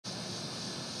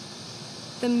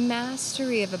The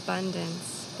mastery of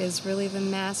abundance is really the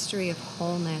mastery of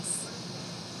wholeness,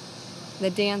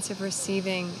 the dance of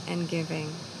receiving and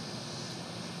giving.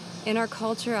 In our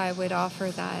culture, I would offer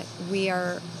that we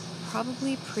are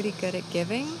probably pretty good at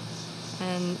giving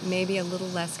and maybe a little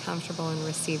less comfortable in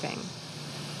receiving.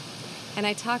 And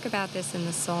I talk about this in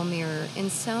the Soul Mirror in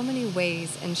so many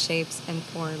ways and shapes and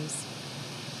forms.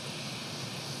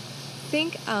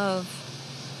 Think of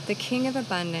the King of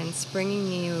Abundance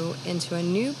bringing you into a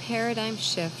new paradigm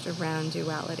shift around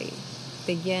duality,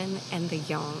 the yin and the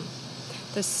yang,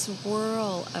 the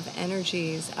swirl of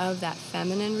energies of that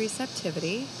feminine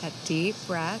receptivity, that deep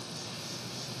breath,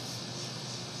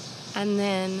 and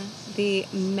then the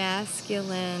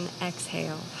masculine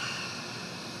exhale,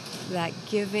 that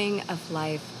giving of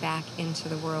life back into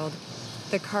the world,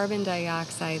 the carbon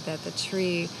dioxide that the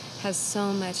tree has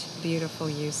so much beautiful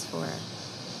use for.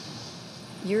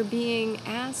 You're being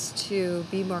asked to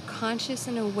be more conscious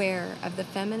and aware of the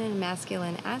feminine and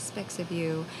masculine aspects of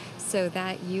you so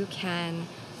that you can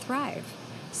thrive,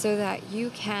 so that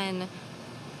you can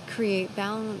create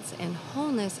balance and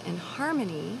wholeness and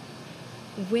harmony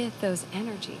with those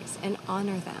energies and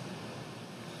honor them.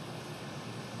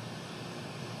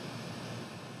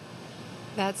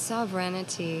 That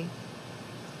sovereignty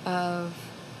of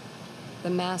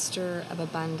the master of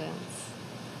abundance,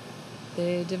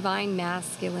 the divine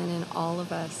masculine in all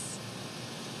of us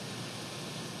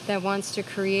that wants to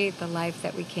create the life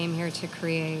that we came here to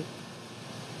create.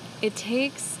 It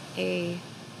takes a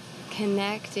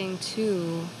connecting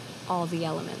to all the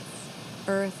elements,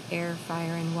 earth, air,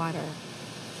 fire, and water.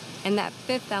 And that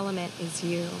fifth element is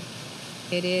you.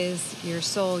 It is your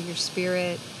soul, your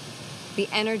spirit, the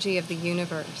energy of the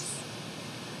universe.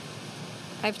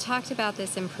 I've talked about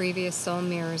this in previous soul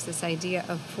mirrors, this idea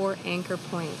of 4 anchor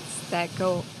points that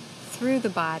go through the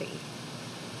body,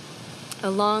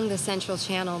 along the central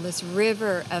channel, this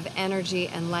river of energy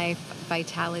and life,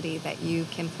 vitality that you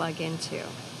can plug into.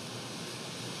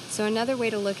 So another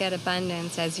way to look at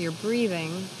abundance as you're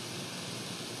breathing,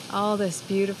 all this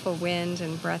beautiful wind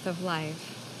and breath of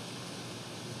life,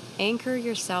 anchor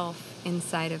yourself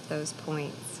inside of those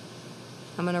points.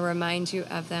 I'm going to remind you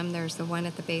of them. There's the one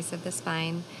at the base of the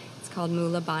spine. It's called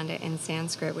Mula Bandha in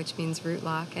Sanskrit, which means root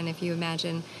lock. And if you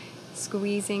imagine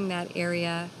squeezing that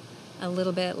area a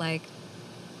little bit, like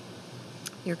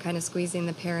you're kind of squeezing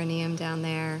the perineum down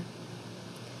there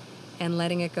and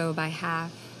letting it go by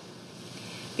half.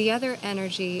 The other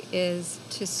energy is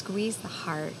to squeeze the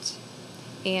heart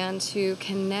and to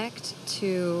connect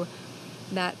to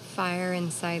that fire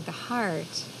inside the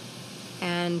heart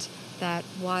and that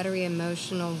watery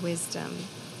emotional wisdom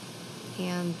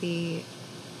and the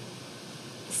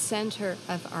center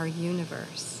of our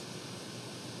universe.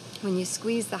 When you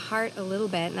squeeze the heart a little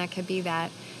bit, and that could be that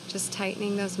just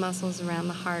tightening those muscles around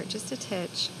the heart just a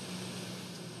titch,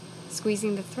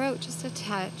 squeezing the throat just a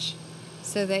touch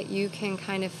so that you can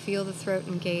kind of feel the throat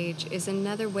engage, is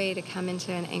another way to come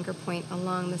into an anchor point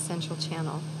along the central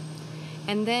channel.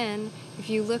 And then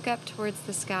if you look up towards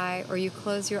the sky, or you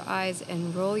close your eyes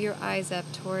and roll your eyes up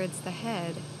towards the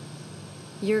head,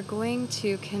 you're going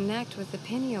to connect with the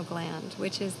pineal gland,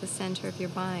 which is the center of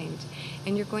your mind.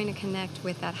 And you're going to connect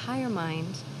with that higher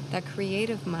mind, that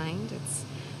creative mind. It's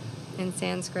in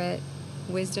Sanskrit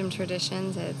wisdom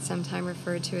traditions, it's sometimes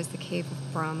referred to as the cave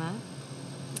of Brahma.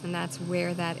 And that's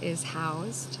where that is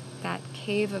housed, that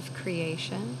cave of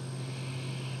creation.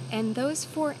 And those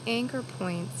 4 anchor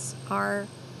points are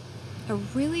a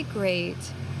really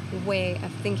great way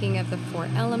of thinking of the 4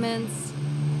 elements,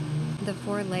 the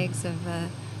 4 legs of a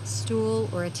stool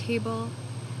or a table.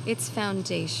 It's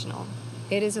foundational.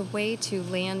 It is a way to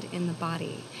land in the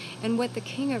body. And what the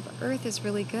King of Earth is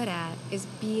really good at is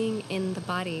being in the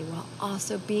body while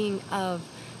also being of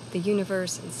the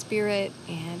universe and spirit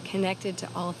and connected to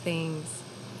all things.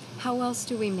 How else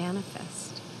do we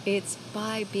manifest? It's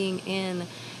by being in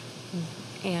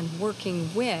and working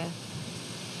with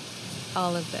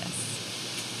all of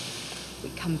this. We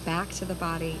come back to the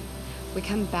body. We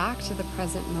come back to the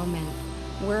present moment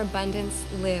where abundance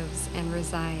lives and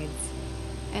resides.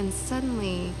 And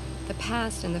suddenly the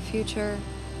past and the future,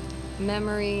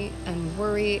 memory and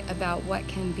worry about what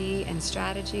can be and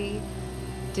strategy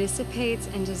dissipates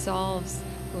and dissolves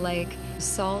like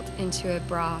salt into a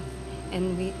broth,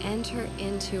 and we enter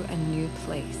into a new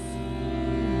place.